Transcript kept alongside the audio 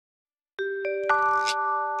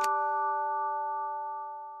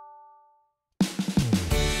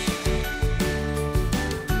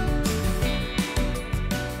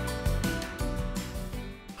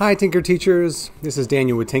Hi Tynker teachers, this is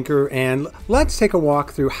Daniel with Tynker, and let's take a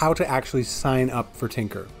walk through how to actually sign up for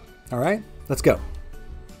Tynker. All right, let's go.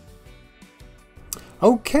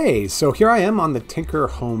 Okay, so here I am on the Tynker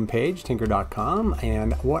homepage, tynker.com,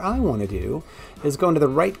 and what I want to do is go into the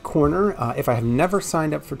right corner. If I have never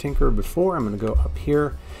signed up for Tynker before, I'm going to go up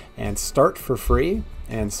here and start for free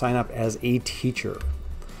and sign up as a teacher.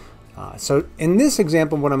 So in this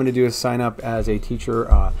example, what I'm going to do is sign up as a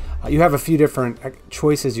teacher. You have a few different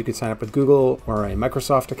choices. You could sign up with Google or a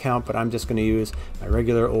Microsoft account, but I'm just going to use my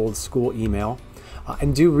regular old school email.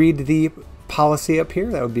 And do read the policy up here.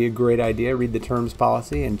 That would be a great idea. Read the terms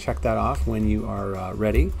policy and check that off when you are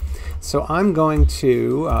ready. So I'm going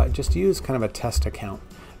to just use kind of a test account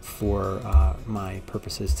for my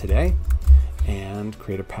purposes today and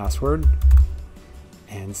create a password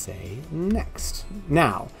and say next.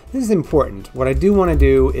 Now, this is important. What I do want to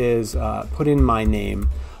do is put in my name,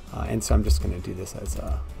 and so I'm just going to do this as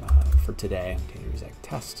for today. I'm going to use like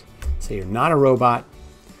test. Say you're not a robot,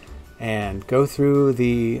 and go through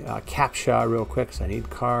the CAPTCHA real quick. So I need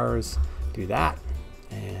cars. Do that,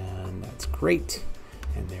 and that's great.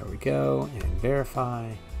 And there we go. And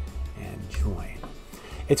verify and join.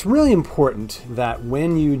 It's really important that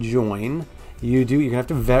when you join, you're going to have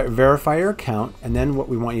to verify your account, and then what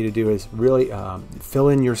we want you to do is really fill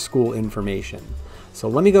in your school information. So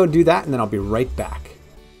let me go do that, and then I'll be right back.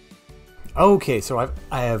 Okay, so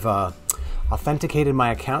I have authenticated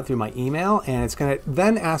my account through my email, and it's going to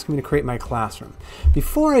then ask me to create my classroom.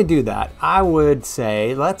 Before I do that, I would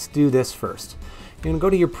say let's do this first. You're going to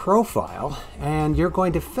go to your profile, and you're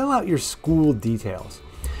going to fill out your school details.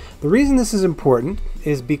 The reason this is important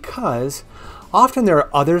is because often there are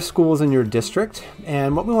other schools in your district,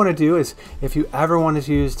 and what we want to do is if you ever wanted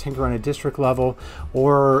to use Tynker on a district level,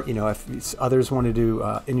 or if others wanted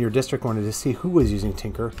to in your district wanted to see who was using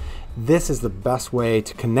Tynker, this is the best way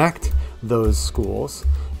to connect those schools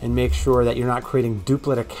and make sure that you're not creating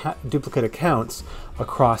duplicate accounts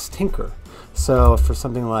across Tynker. So for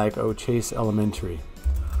something like Chase Elementary,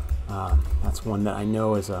 that's one that I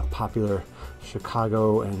know is a popular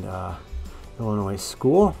Chicago and Illinois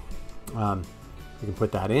school. You can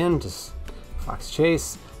put that in, just Fox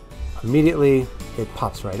Chase. Immediately, it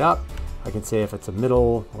pops right up. I can say if it's a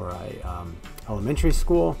middle or a elementary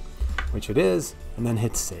school, which it is, and then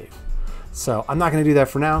hit save. So I'm not going to do that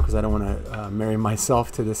for now because I don't want to marry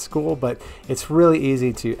myself to this school, but it's really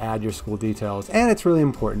easy to add your school details, and it's really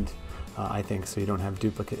important, I think, so you don't have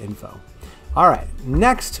duplicate info. All right,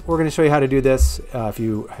 next we're going to show you how to do this if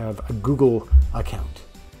you have a Google account.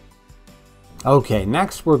 Okay,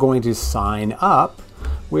 next we're going to sign up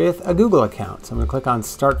with a Google account. So I'm going to click on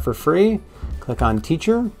Start for Free, click on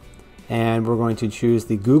Teacher, and we're going to choose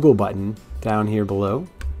the Google button down here below.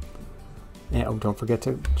 And don't forget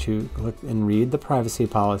to click and read the privacy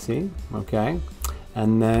policy, okay?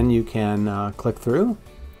 And then you can click through,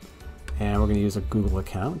 and we're going to use a Google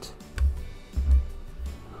account.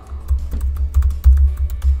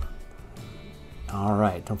 All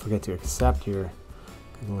right, don't forget to accept your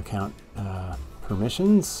Google account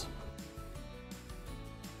permissions.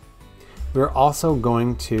 We're also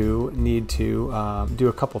going to need to do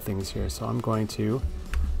a couple things here. So I'm going to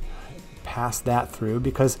pass that through,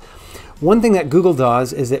 because one thing that Google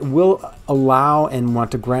does is it will allow and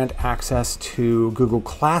want to grant access to Google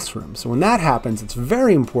Classroom. So when that happens, it's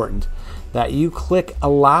very important that you click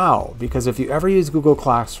allow, because if you ever use Google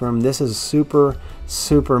Classroom, this is super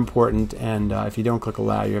important, and if you don't click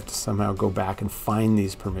allow, you have to somehow go back and find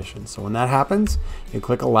these permissions. So when that happens, you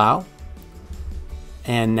click allow,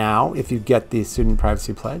 and now if you get the student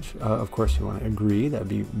privacy pledge, of course you want to agree. That'd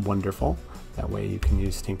be wonderful. That way you can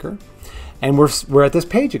use Tynker. And we're at this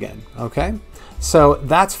page again, okay? So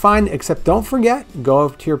that's fine, except don't forget, go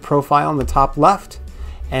up to your profile on the top left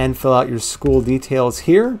and fill out your school details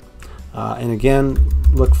here. And again,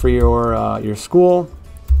 look for your school.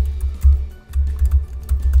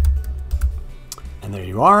 And there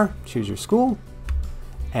you are, choose your school.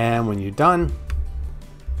 And when you're done,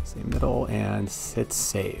 say middle and hit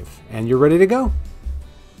save. And you're ready to go.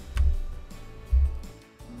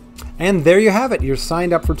 And there you have it. You're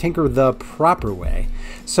signed up for Tynker the proper way.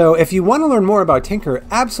 So if you want to learn more about Tynker,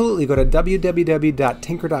 absolutely go to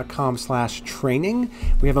www.tynker.com/training.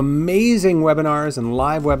 We have amazing webinars and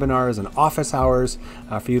live webinars and office hours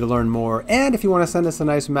for you to learn more. And if you want to send us a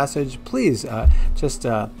nice message, please just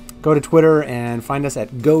go to Twitter and find us at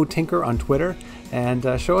GoTynker on Twitter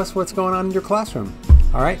and show us what's going on in your classroom.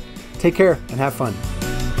 All right, take care and have fun.